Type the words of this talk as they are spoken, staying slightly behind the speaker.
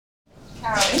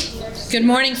Good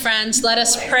morning, friends. Let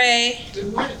us pray.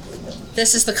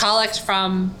 This is the collect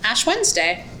from Ash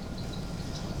Wednesday.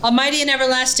 Almighty and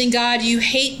everlasting God, you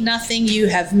hate nothing you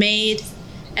have made,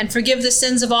 and forgive the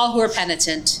sins of all who are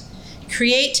penitent.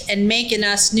 Create and make in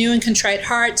us new and contrite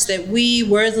hearts, that we,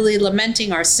 worthily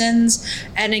lamenting our sins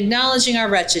and acknowledging our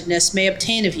wretchedness, may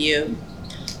obtain of you,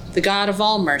 the God of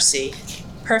all mercy,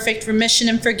 perfect remission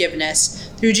and forgiveness,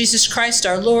 through Jesus Christ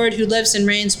our Lord, who lives and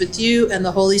reigns with you and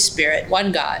the Holy Spirit,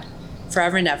 one God,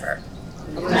 forever and ever.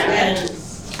 Amen.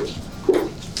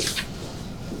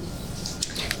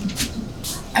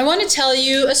 I want to tell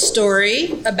you a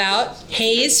story about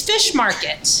Hayes Fish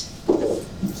Market.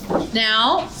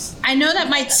 Now, I know that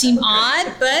might seem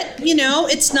odd, but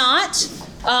it's not.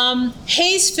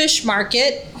 Hayes Fish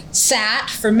Market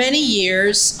sat for many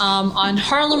years on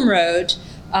Harlem Road,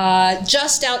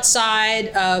 just outside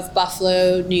of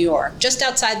Buffalo, New York, just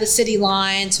outside the city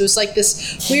line. So it was like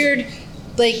this weird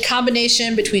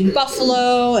combination between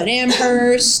Buffalo and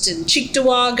Amherst and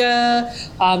Cheektowaga,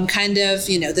 kind of,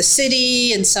 the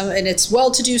city and its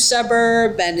well-to-do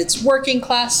suburb and its working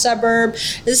class suburb,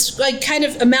 this kind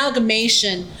of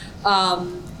amalgamation.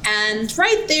 And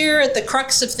right there at the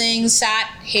crux of things sat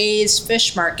Hayes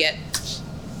Fish Market.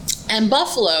 And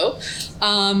Buffalo,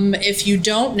 if you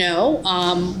don't know,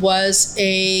 was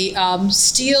a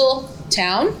steel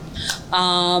town.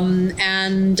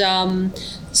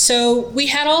 So we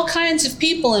had all kinds of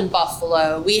people in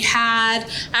Buffalo. We had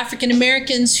African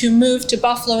Americans who moved to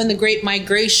Buffalo in the Great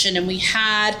Migration, and we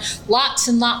had lots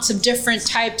and lots of different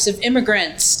types of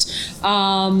immigrants.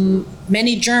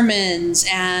 Many Germans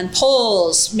and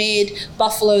Poles made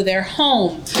Buffalo their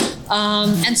home.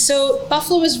 And so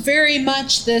Buffalo was very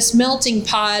much this melting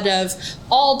pot of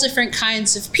all different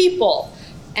kinds of people.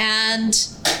 And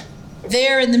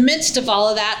there in the midst of all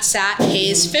of that sat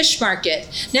Hayes Fish Market.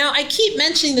 Now, I keep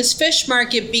mentioning this fish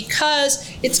market because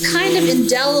it's kind of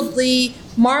indelibly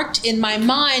marked in my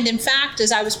mind. In fact,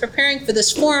 as I was preparing for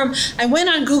this forum, I went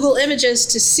on Google Images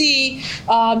to see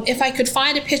if I could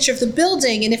find a picture of the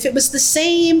building and if it was the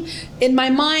same in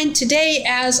my mind today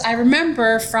as I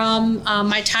remember from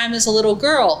my time as a little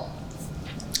girl.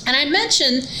 And I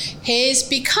mentioned Hayes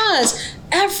because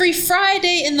every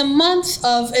Friday in the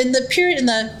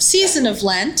season of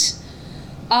Lent,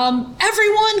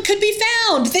 everyone could be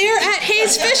found there at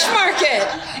Hayes Fish Market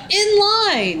in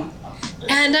line.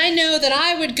 And I know that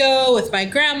I would go with my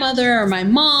grandmother or my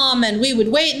mom, and we would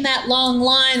wait in that long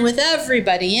line with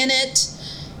everybody in it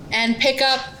and pick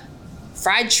up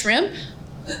fried shrimp,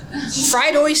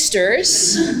 fried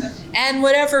oysters, and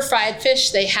whatever fried fish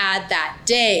they had that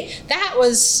day. That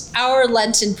was our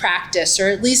Lenten practice, or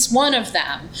at least one of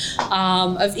them,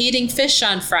 of eating fish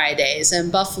on Fridays.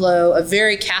 And Buffalo, a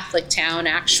very Catholic town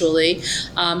actually,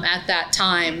 at that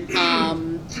time,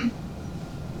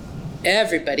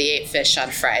 everybody ate fish on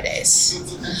Fridays.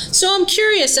 So I'm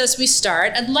curious, as we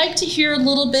start, I'd like to hear a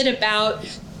little bit about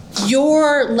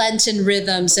your Lenten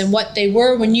rhythms and what they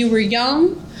were when you were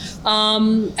young.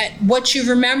 What you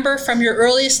remember from your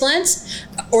earliest Lents,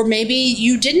 or maybe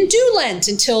you didn't do Lent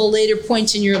until a later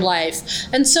point in your life.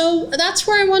 And so that's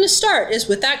where I want to start, is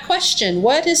with that question.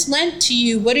 What is Lent to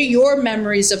you? What are your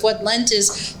memories of what Lent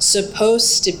is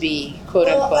supposed to be, quote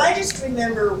unquote? Well, I just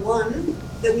remember, one,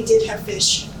 that we did have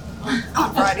fish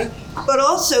on Friday, but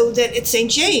also that at St.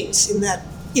 James in that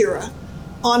era,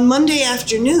 on Monday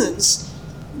afternoons,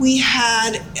 we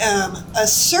had a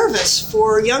service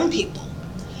for young people.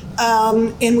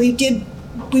 And we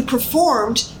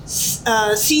performed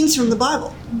scenes from the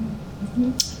Bible.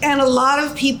 Mm-hmm. And a lot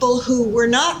of people who were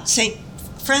not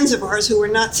friends of ours who were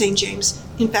not St. James,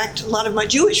 in fact, a lot of my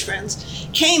Jewish friends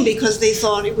came because they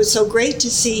thought it was so great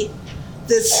to see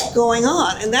this going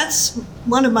on. And that's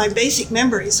one of my basic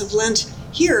memories of Lent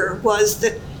here, was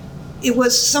that it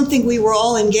was something we were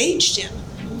all engaged in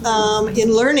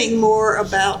learning more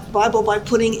about Bible by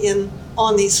putting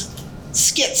on these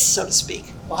skits, so to speak.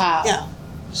 Wow. Yeah,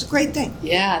 it's a great thing.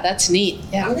 Yeah, that's neat.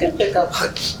 Yeah. I'm going to pick up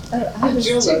on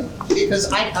because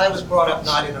I was brought up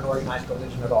not in an organized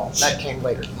religion at all. That came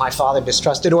later. My father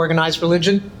distrusted organized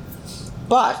religion,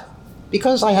 but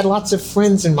because I had lots of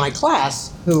friends in my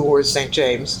class who were St.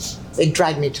 James, they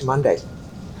dragged me to Monday.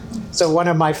 So one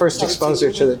of my first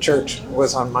exposure to the church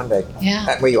was on Monday. Yeah.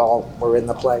 And we all were in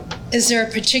the play. Is there a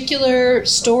particular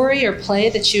story or play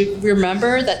that you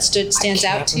remember that stands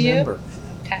out to you?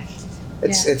 Okay.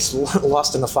 It's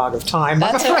lost in the fog of time.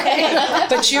 That's okay.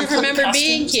 But you remember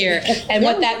being here and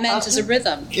what that meant as a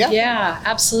rhythm. Yeah,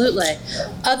 absolutely.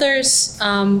 Others,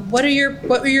 what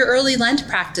were your early Lent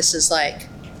practices like?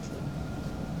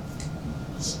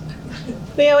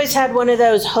 We always had one of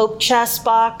those hope chest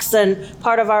box, and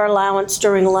part of our allowance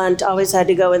during Lent always had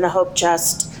to go in the hope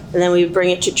chest, and then we would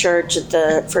bring it to church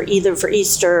for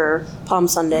Easter or Palm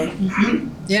Sunday.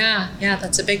 Yeah,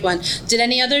 that's a big one. Did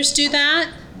any others do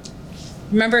that?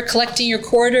 Remember collecting your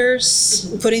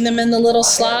quarters, putting them in the little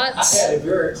slots? I had a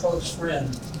very close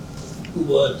friend who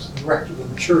was director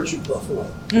of the church in Buffalo.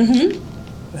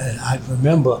 Mm-hmm. And I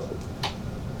remember,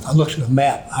 I looked at a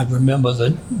map, I remember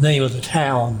the name of the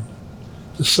town,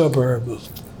 the suburb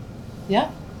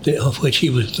Yeah, of which he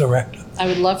was director. I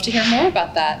would love to hear more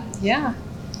about that. Yeah.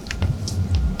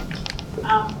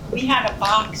 We had a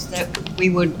box that we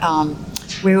would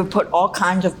put all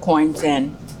kinds of coins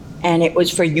in, and it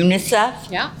was for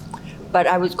UNICEF. Yeah. But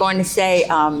I was going to say,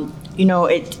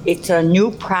 it's a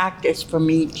new practice for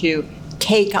me to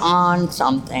take on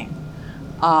something.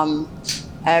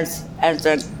 As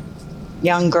a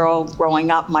young girl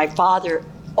growing up, my father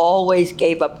always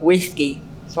gave up whiskey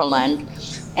for Lent,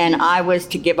 and I was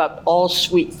to give up all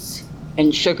sweets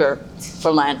and sugar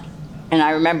for Lent. And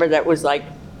I remember that was like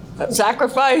a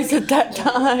sacrifice at that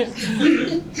time,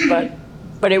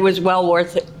 but it was well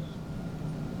worth it.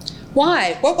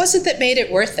 Why? What was it that made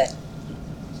it worth it?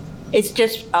 It's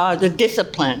just the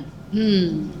discipline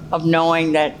of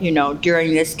knowing that,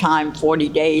 during this time, 40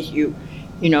 days, you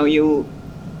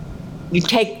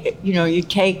take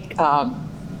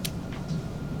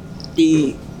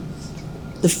the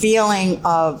feeling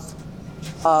of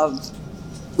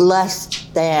less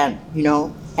than,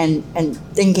 and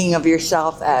thinking of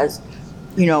yourself as,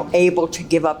 able to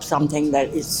give up something that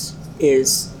is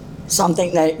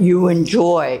something that you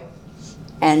enjoy,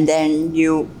 and then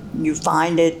you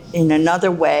find it in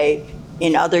another way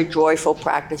in other joyful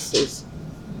practices.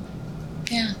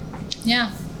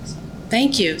 Yeah.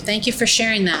 Thank you for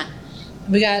sharing that.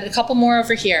 We got a couple more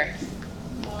over here.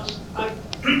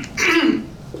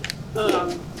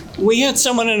 We had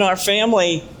someone in our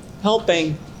family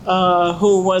helping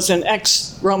who was an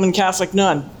ex-Roman Catholic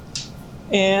nun.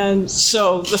 And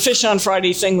so the Fish on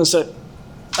Friday thing was a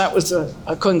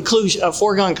conclusion, a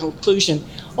foregone conclusion.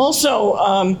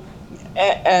 Also,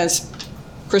 as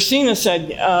Christina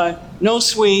said, no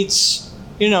sweets,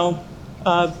 going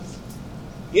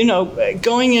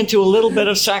into a little bit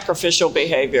of sacrificial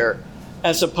behavior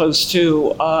as opposed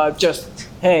to just,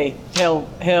 hey, hail,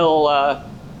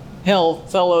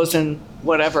 fellows, and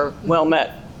whatever, well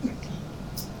met.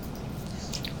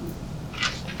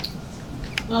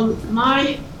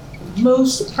 My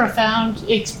most profound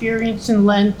experience in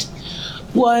Lent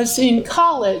was in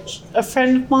college. A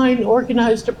friend of mine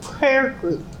organized a prayer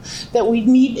group that we'd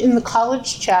meet in the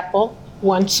college chapel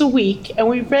once a week, and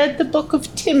we read the book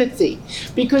of Timothy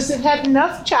because it had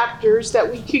enough chapters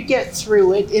that we could get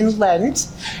through it in Lent,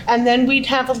 and then we'd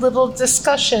have a little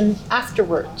discussion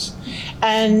afterwards.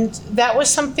 And that was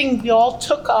something we all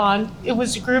took on. It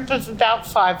was a group of about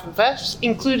 5 of us,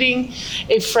 including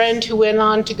a friend who went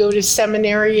on to go to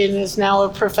seminary and is now a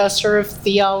professor of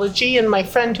theology. And my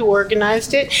friend who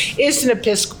organized it is an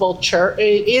Episcopal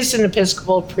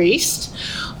priest.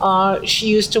 She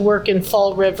used to work in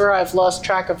Fall River. I've lost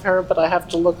track of her, but I have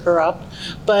to look her up.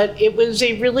 But it was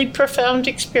a really profound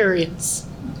experience.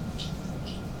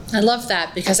 I love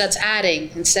that because that's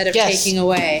adding instead of Yes. taking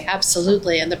away.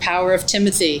 Absolutely. And the power of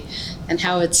Timothy and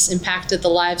how it's impacted the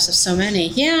lives of so many.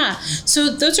 Yeah. So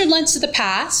those are Lents of the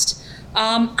past.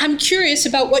 I'm curious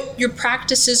about what your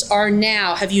practices are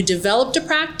now. Have you developed a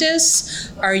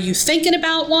practice? Are you thinking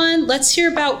about one? Let's hear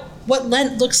about what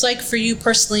Lent looks like for you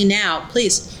personally now,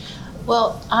 please.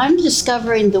 Well, I'm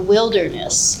discovering the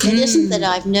wilderness. It isn't that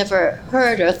I've never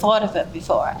heard or thought of it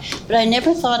before, but I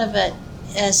never thought of it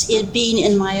as it being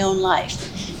in my own life.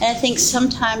 And I think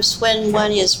sometimes when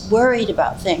one is worried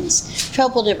about things,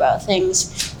 troubled about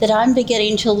things, that I'm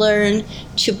beginning to learn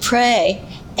to pray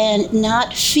and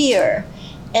not fear,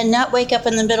 and not wake up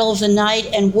in the middle of the night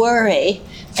and worry,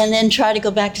 and then try to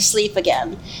go back to sleep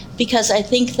again. Because I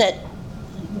think that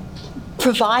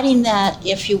providing that,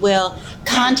 if you will,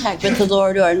 contact with the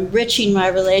Lord or enriching my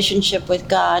relationship with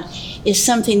God is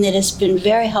something that has been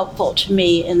very helpful to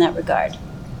me in that regard.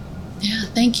 Yeah,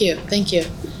 thank you.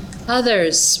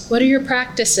 Others, what are your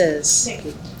practices?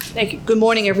 Thank you. Good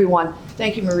morning, everyone.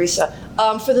 Thank you, Marisa.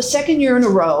 For the second year in a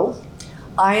row,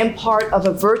 I am part of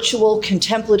a virtual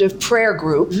contemplative prayer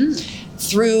group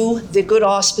through the good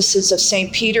auspices of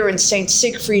St. Peter and St.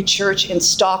 Siegfried Church in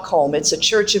Stockholm. It's a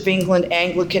Church of England,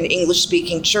 Anglican,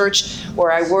 English-speaking church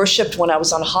where I worshiped when I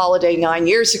was on holiday 9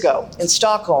 years ago in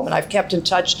Stockholm, and I've kept in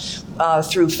touch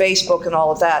through Facebook and all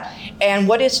of that. And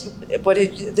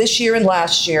this year and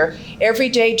last year, every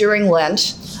day during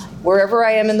Lent, wherever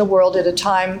I am in the world at a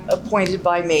time appointed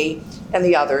by me, and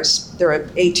the others, there are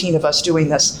 18 of us doing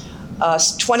this,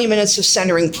 20 minutes of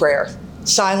centering prayer,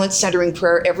 silent centering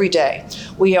prayer every day.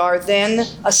 We are then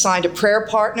assigned a prayer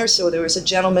partner. So there was a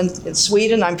gentleman in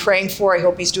Sweden I'm praying for. I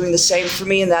hope he's doing the same for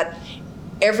me, and that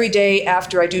every day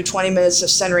after I do 20 minutes of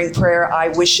centering prayer, I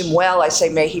wish him well. I say,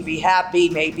 may he be happy,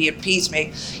 may he be at peace,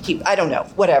 may he, I don't know,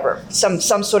 whatever, some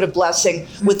sort of blessing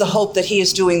with the hope that he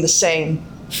is doing the same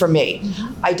for me.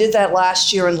 I did that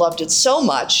last year and loved it so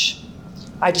much,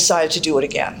 I decided to do it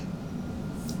again.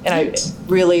 And I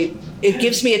really, it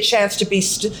gives me a chance to be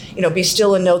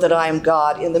still and know that I am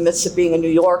God in the midst of being a New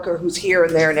Yorker who's here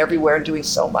and there and everywhere and doing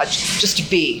so much, just to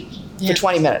be for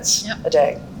 20 minutes a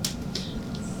day.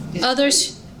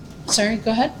 Others? Sorry,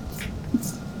 go ahead.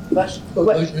 I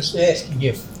was just asking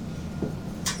if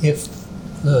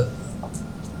the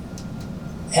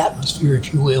atmosphere,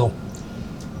 if you will,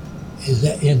 is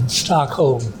that in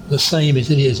Stockholm the same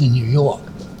as it is in New York?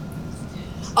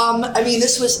 I mean,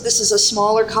 this is a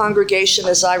smaller congregation,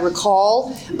 as I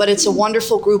recall, but it's a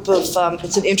wonderful group of,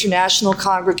 it's an international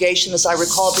congregation, as I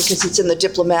recall, because it's in the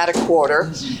diplomatic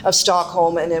quarter of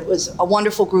Stockholm, and it was a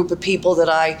wonderful group of people that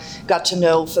I got to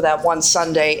know for that one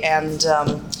Sunday. And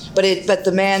but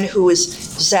the man who is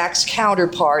Zach's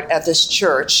counterpart at this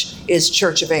church is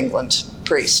Church of England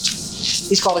priest.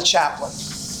 He's called a chaplain.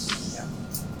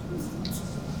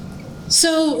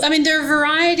 So, I mean, there are a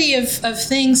variety of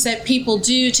things that people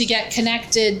do to get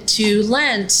connected to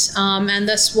Lent and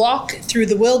this walk through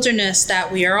the wilderness that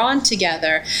we are on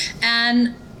together.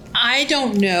 And I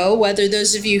don't know whether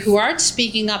those of you who aren't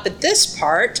speaking up at this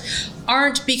part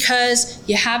aren't because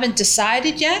you haven't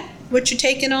decided yet what you're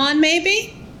taking on,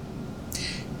 maybe?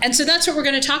 And so that's what we're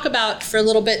going to talk about for a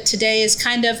little bit today, is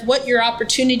kind of what your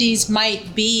opportunities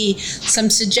might be, some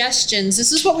suggestions.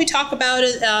 This is what we talk about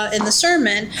in the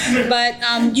sermon, but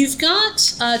you've got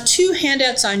two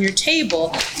handouts on your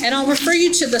table, and I'll refer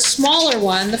you to the smaller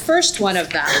one, the first one of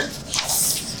them.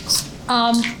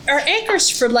 Our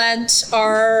anchors for Lent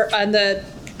are, the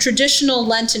traditional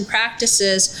Lenten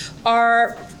practices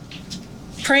are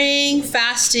praying,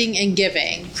 fasting, and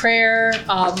giving. Prayer,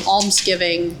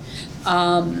 almsgiving,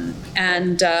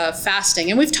 and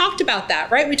fasting. And we've talked about that,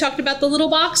 right? We talked about the little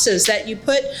boxes that you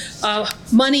put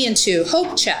money into,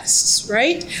 hope chests,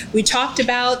 right? We talked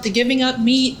about the giving up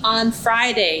meat on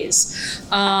Fridays.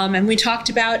 And we talked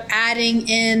about adding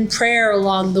in prayer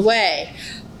along the way.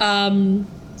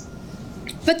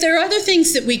 But there are other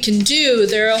things that we can do.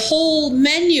 There are a whole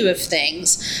menu of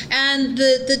things. And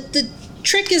the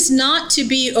trick is not to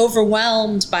be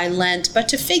overwhelmed by Lent, but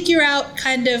to figure out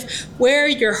kind of where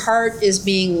your heart is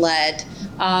being led.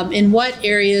 In what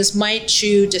areas might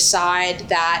you decide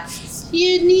that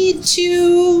you need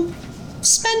to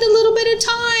spend a little bit of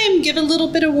time, give a little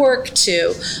bit of work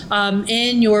to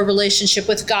in your relationship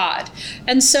with God.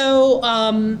 And so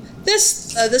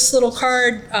this little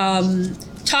card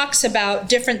talks about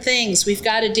different things. We've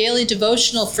got a daily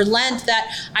devotional for Lent that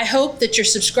I hope that you're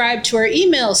subscribed to our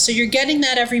emails, so you're getting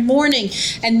that every morning.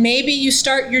 And maybe you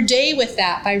start your day with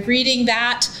that by reading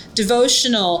that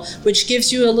devotional, which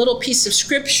gives you a little piece of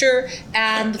scripture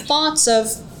and the thoughts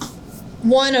of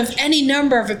one of any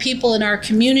number of people in our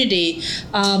community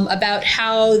about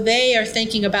how they are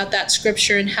thinking about that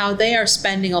scripture and how they are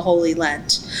spending a Holy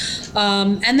Lent.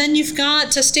 And then you've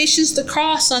got Stations of the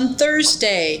Cross on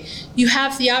Thursday. You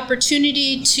have the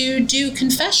opportunity to do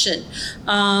confession.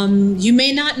 You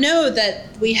may not know that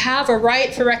we have a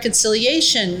rite for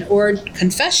reconciliation or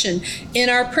confession in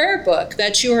our prayer book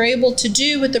that you are able to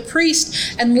do with the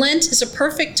priest, and Lent is a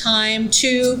perfect time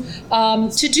to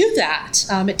do that.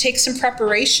 It takes some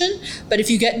preparation, but if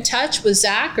you get in touch with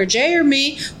Zach or Jay or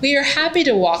me, we are happy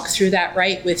to walk through that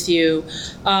rite with you.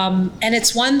 And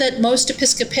it's one that most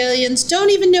Episcopalians don't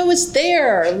even know is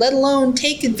there, let alone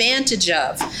take advantage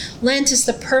of. Lent is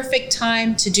the perfect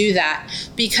time to do that,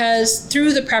 because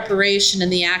through the preparation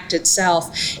and the act itself,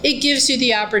 it gives you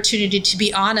the opportunity to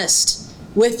be honest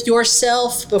with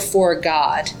yourself before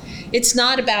God. It's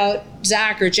not about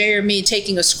Zach or Jay or me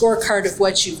taking a scorecard of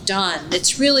what you've done.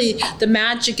 It's really, the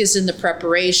magic is in the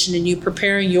preparation and you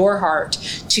preparing your heart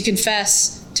to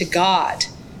confess to God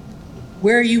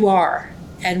where you are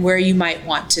and where you might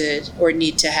want to or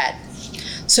need to head.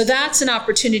 So that's an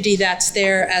opportunity that's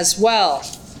there as well.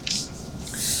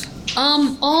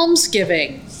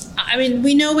 Almsgiving. I mean,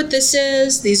 we know what this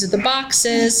is. These are the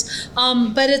boxes.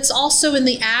 But it's also in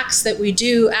the acts that we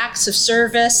do, acts of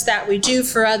service that we do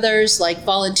for others, like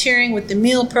volunteering with the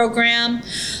meal program,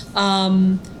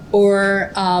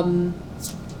 or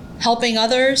helping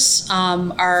others.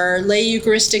 Our lay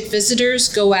Eucharistic visitors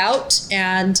go out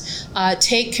and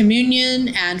take communion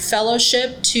and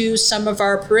fellowship to some of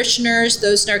our parishioners,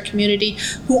 those in our community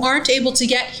who aren't able to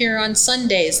get here on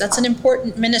Sundays. That's an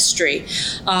important ministry.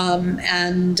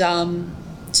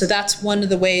 So that's one of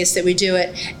the ways that we do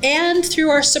it. And through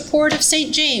our support of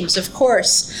St. James, of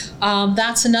course.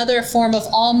 That's another form of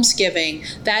almsgiving,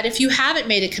 that if you haven't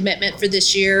made a commitment for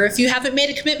this year, if you haven't made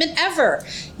a commitment ever,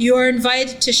 you are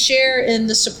invited to share in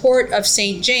the support of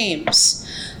St. James.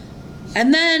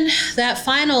 And then that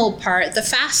final part, the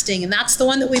fasting, and that's the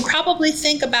one that we probably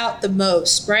think about the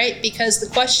most, right? Because the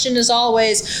question is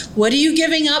always, what are you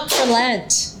giving up for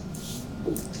Lent?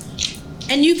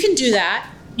 And you can do that.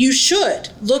 You should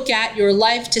look at your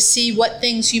life to see what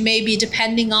things you may be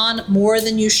depending on more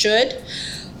than you should.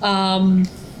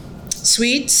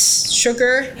 Sweets,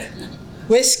 sugar,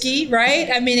 whiskey, right?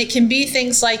 I mean, it can be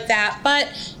things like that,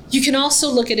 but you can also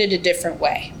look at it a different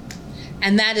way.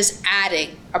 And that is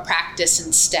adding a practice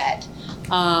instead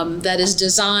that is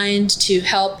designed to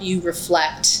help you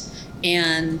reflect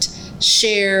and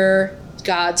share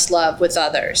God's love with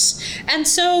others. And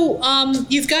so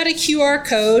you've got a QR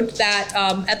code that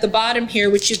at the bottom here,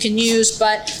 which you can use,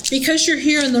 but because you're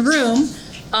here in the room,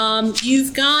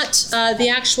 you've got the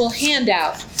actual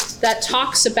handout that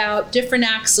talks about different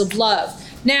acts of love.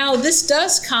 Now, this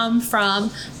does come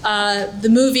from the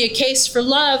movie A Case for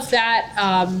Love that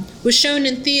was shown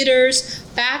in theaters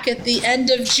back at the end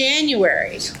of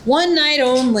January. One night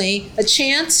only, a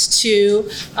chance to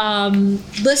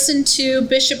listen to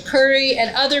Bishop Curry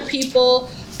and other people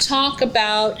talk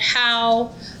about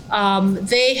how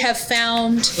they have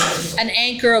found an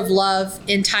anchor of love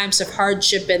in times of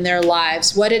hardship in their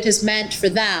lives, what it has meant for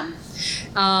them,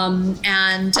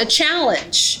 and a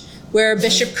challenge where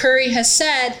Bishop Curry has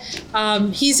said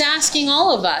he's asking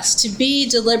all of us to be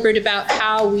deliberate about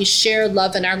how we share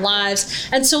love in our lives.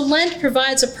 And so Lent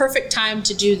provides a perfect time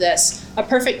to do this, a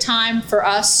perfect time for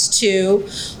us to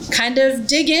kind of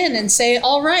dig in and say,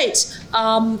 all right,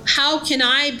 how can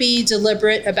I be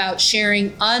deliberate about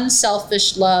sharing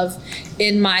unselfish love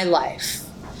in my life?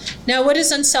 Now, what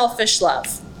is unselfish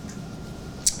love?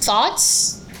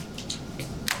 Thoughts?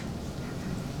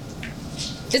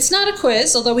 It's not a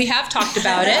quiz, although we have talked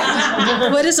about it.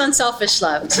 What is unselfish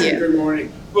love to you? Good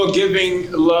morning. Well, giving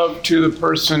love to the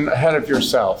person ahead of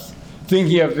yourself,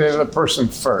 thinking of the other person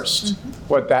first,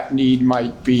 what that need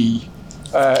might be,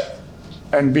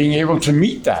 and being able to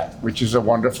meet that, which is a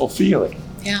wonderful feeling.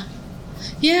 Yeah.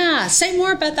 Yeah. Say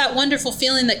more about that wonderful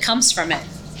feeling that comes from it.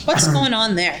 What's going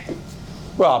on there?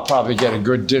 Well, I'll probably get a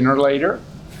good dinner later.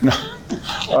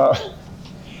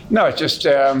 No, it just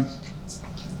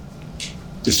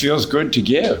feels good to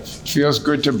give. It feels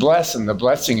good to bless, and the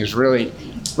blessing is really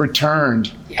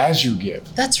returned as you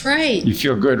give. That's right. You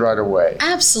feel good right away.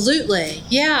 Absolutely.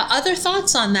 Yeah. Other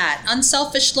thoughts on that?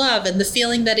 Unselfish love and the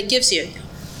feeling that it gives you.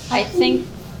 I think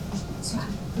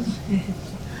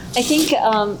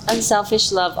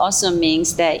unselfish love also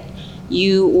means that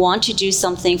you want to do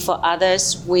something for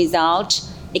others without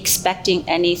expecting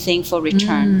anything for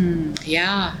return.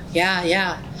 Yeah.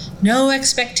 No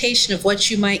expectation of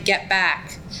what you might get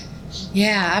back.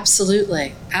 Yeah,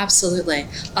 absolutely. Absolutely.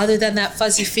 Other than that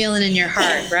fuzzy feeling in your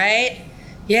heart, right?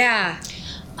 Yeah.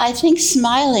 I think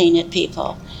smiling at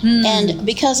people. And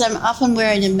because I'm often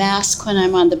wearing a mask when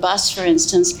I'm on the bus, for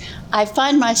instance, I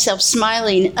find myself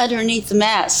smiling underneath the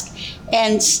mask.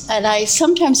 And I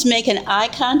sometimes make an eye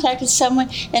contact with someone,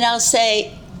 and I'll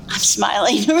say, I'm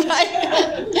smiling,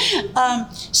 right?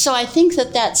 So I think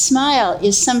that smile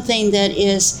is something that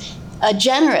is a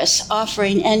generous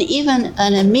offering and even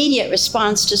an immediate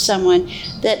response to someone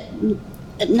that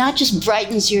not just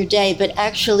brightens your day, but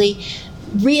actually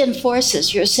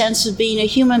reinforces your sense of being a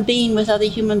human being with other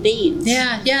human beings.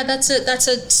 Yeah, that's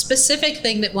a specific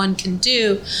thing that one can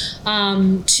do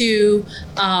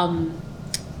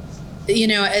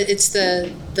it's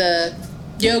the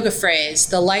yoga phrase,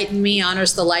 the light in me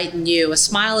honors the light in you. A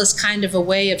smile is kind of a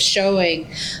way of showing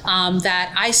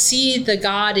that I see the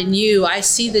God in you, I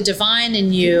see the divine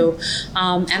in you,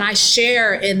 and I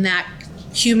share in that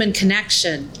human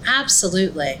connection.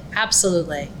 Absolutely.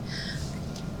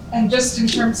 And just in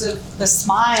terms of the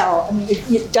smile, I mean,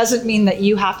 it doesn't mean that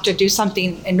you have to do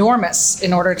something enormous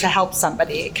in order to help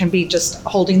somebody. It can be just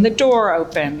holding the door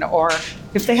open, or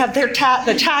if they have their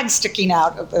the tag sticking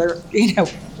out, or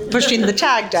pushing the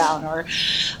tag down, or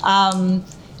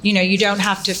you don't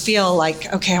have to feel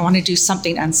like, okay, I want to do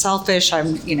something unselfish.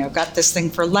 I'm got this thing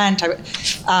for Lent.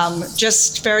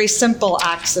 Just very simple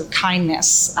acts of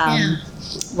kindness.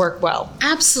 Work well.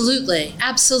 Absolutely.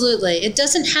 It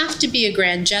doesn't have to be a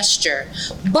grand gesture,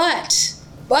 but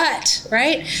But,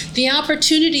 right, the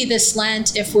opportunity this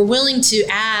Lent, if we're willing to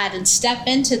add and step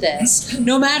into this,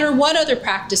 no matter what other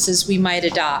practices we might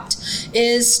adopt,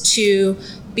 is to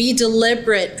be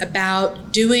deliberate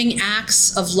about doing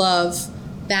acts of love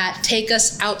that take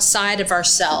us outside of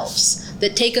ourselves,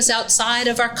 that take us outside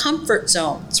of our comfort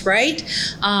zones, right?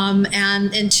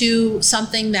 And into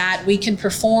something that we can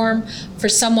perform for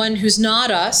someone who's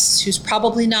not us, who's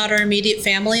probably not our immediate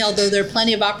family, although there are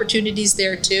plenty of opportunities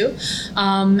there too,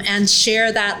 and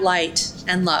share that light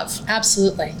and love.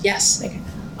 Absolutely, yes.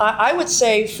 I would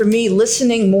say, for me,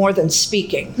 listening more than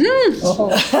speaking. Meaning,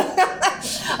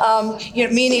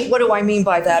 what do I mean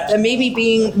by that? That maybe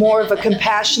being more of a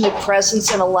compassionate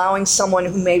presence and allowing someone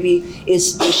who maybe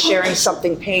is sharing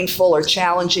something painful or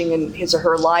challenging in his or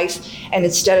her life, and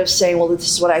instead of saying, well, this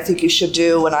is what I think you should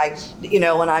do, and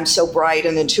I'm so bright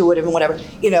and intuitive and whatever,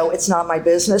 it's not my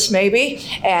business maybe,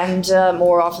 and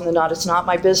more often than not, it's not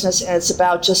my business, and it's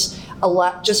about just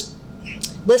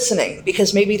listening,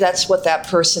 because maybe that's what that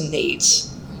person needs.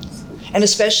 And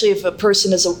especially if a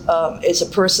person is a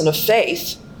person of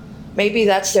faith, maybe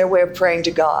that's their way of praying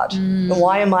to God. And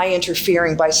why am I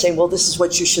interfering by saying, well, this is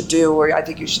what you should do, or I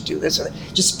think you should do this, or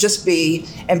just be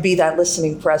that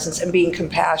listening presence and being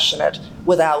compassionate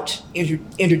without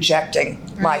interjecting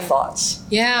my thoughts.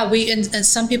 Yeah, and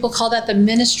some people call that the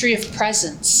ministry of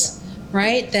presence,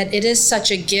 right? That it is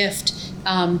such a gift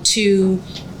to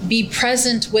be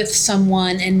present with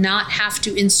someone and not have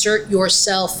to insert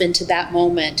yourself into that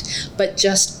moment, but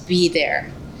just be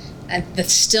there. And the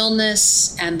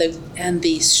stillness and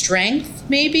the strength,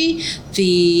 maybe,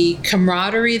 the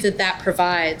camaraderie that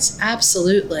provides.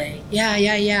 Absolutely.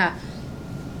 Yeah.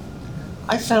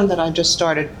 I found that I just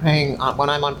started praying when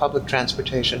I'm on public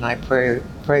transportation. I pray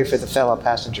for the fellow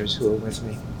passengers who are with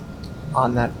me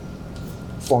on that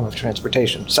form of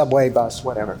transportation, subway, bus,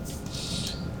 whatever.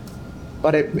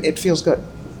 But it feels good.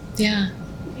 Yeah.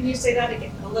 Can you say that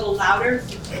again, a little louder?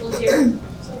 We'll hear.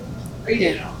 Or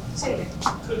you don't. Say it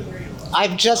again.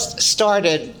 I've just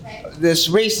started this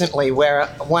recently, where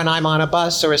when I'm on a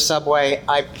bus or a subway,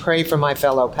 I pray for my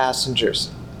fellow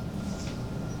passengers,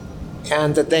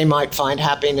 and that they might find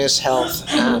happiness, health,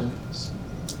 and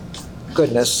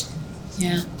goodness.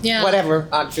 Yeah. Whatever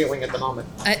I'm feeling at the moment.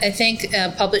 I think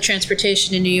public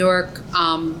transportation in New York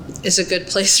is a good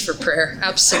place for prayer.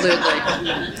 Absolutely.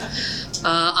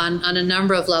 On a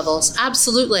number of levels.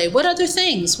 Absolutely. What other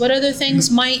things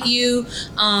might you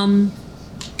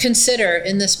consider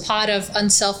in this pot of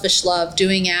unselfish love,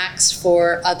 doing acts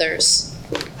for others?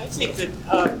 I think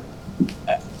that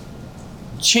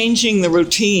changing the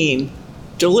routine,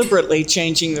 deliberately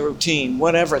changing the routine,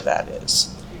 whatever that is.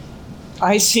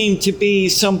 I seem to be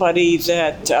somebody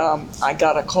that I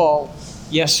got a call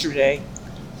yesterday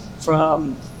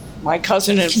from my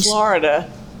cousin in Florida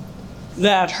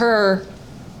that her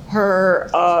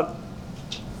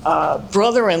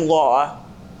brother-in-law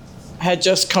had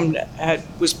just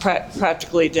was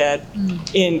practically dead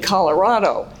in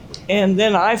Colorado. And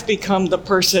then I've become the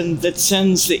person that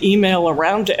sends the email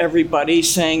around to everybody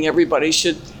saying everybody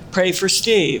should pray for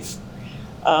Steve.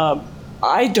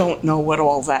 I don't know what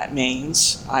all that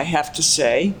means, I have to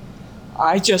say.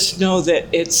 I just know that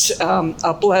it's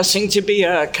a blessing to be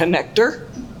a connector.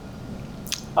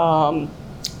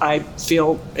 I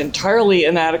feel entirely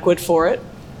inadequate for it,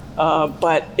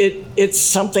 but it's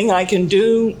something I can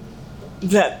do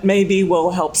that maybe will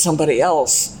help somebody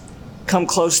else come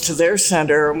close to their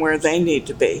center and where they need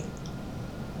to be.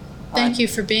 Thank you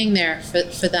for being there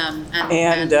for them.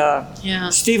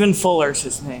 And Stephen Fuller's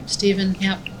his name. Stephen,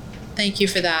 yep. Thank you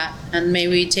for that. And may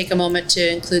we take a moment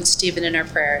to include Stephen in our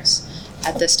prayers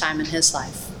at this time in his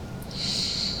life.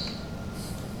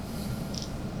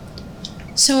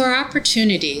 So our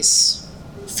opportunities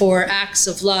for acts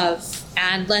of love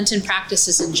and Lenten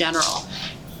practices in general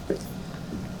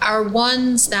are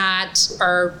ones that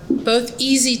are both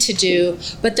easy to do,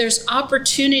 but there's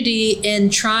opportunity in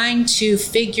trying to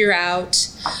figure out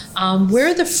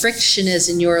where the friction is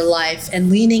in your life and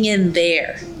leaning in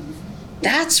there.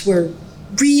 That's where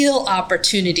real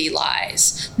opportunity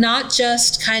lies, not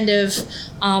just kind of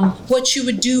what you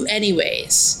would do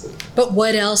anyways, but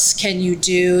what else can you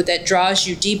do that draws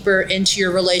you deeper into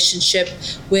your relationship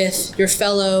with your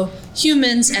fellow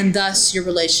humans and thus your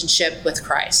relationship with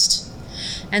Christ.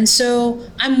 And so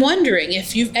I'm wondering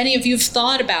if any of you have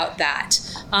thought about that,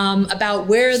 about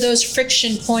where those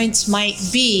friction points might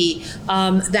be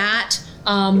that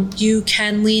you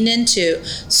can lean into.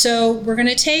 So we're going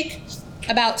to take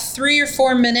about 3 or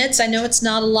 4 minutes. I know it's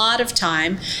not a lot of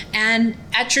time. And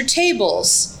at your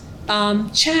tables,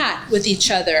 chat with each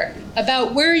other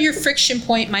about where your friction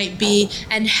point might be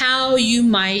and how you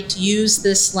might use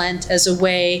this Lent as a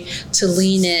way to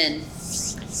lean in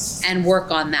and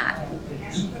work on that.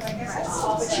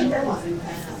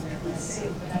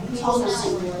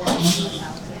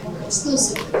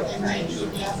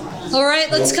 All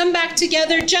right, let's come back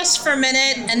together just for a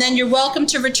minute, and then you're welcome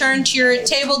to return to your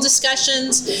table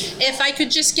discussions. If I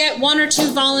could just get one or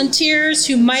two volunteers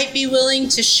who might be willing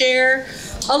to share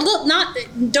a little,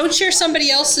 don't share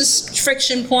somebody else's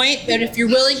friction point, but if you're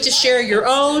willing to share your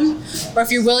own, or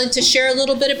if you're willing to share a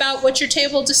little bit about what your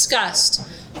table discussed.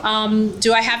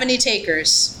 Do I have any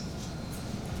takers?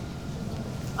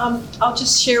 I'll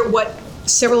just share what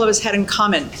several of us had in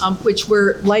common, which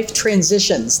were life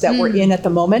transitions that we're in at the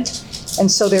moment. And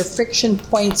so they're friction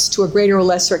points to a greater or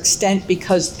lesser extent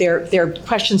because they're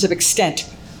questions of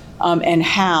extent and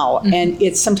how. And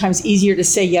it's sometimes easier to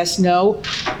say yes, no,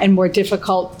 and more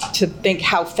difficult to think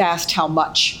how fast, how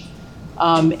much.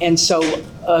 And so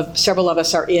several of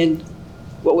us are in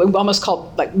what we almost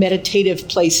call like meditative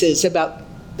places about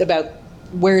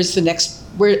where's the next,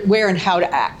 where and how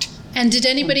to act. And did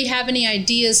anybody have any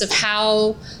ideas of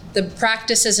how the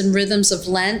practices and rhythms of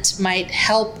Lent might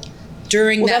help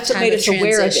during that time of transition?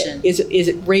 Well, that's what made us aware of it, is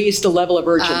it raised the level of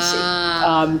urgency.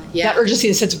 Not urgency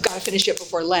in the sense of gotta finish it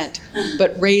before Lent,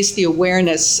 but raised the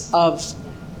awareness of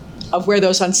where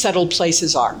those unsettled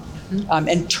places are,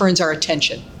 and turns our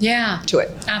attention to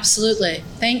it. Absolutely.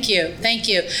 Thank you. Thank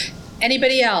you.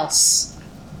 Anybody else?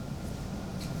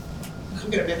 I'm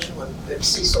going to mention one that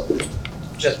Cecil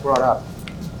just brought up.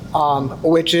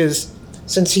 Which is,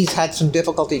 since he's had some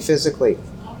difficulty physically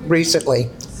recently,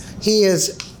 he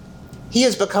has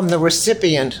become the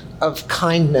recipient of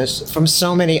kindness from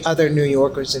so many other New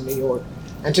Yorkers in New York.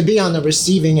 And to be on the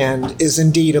receiving end is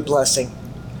indeed a blessing.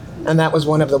 And that was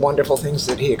one of the wonderful things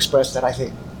that he expressed that I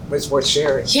think was worth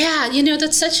sharing. Yeah,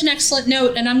 that's such an excellent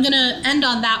note, and I'm going to end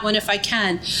on that one if I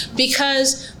can,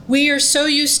 because we are so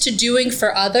used to doing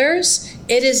for others,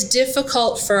 it is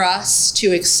difficult for us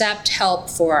to accept help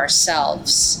for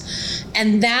ourselves.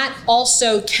 And that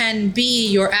also can be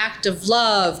your act of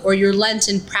love or your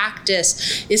Lenten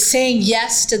practice, is saying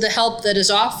yes to the help that is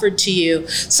offered to you.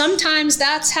 Sometimes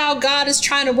that's how God is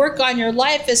trying to work on your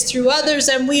life, is through others,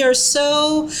 and we are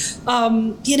so,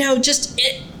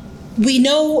 we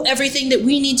know everything that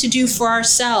we need to do for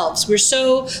ourselves. We're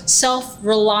so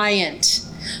self-reliant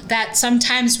that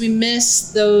sometimes we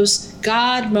miss those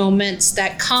God moments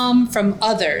that come from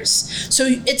others. So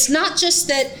it's not just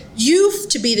that you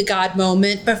to be the God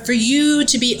moment, but for you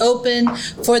to be open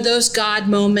for those God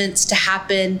moments to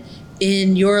happen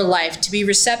in your life, to be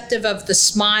receptive of the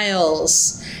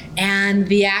smiles and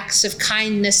the acts of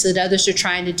kindness that others are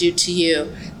trying to do to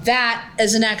you. That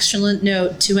is an excellent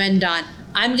note to end on.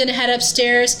 I'm going to head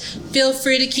upstairs. Feel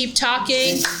free to keep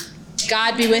talking.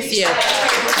 God be with you.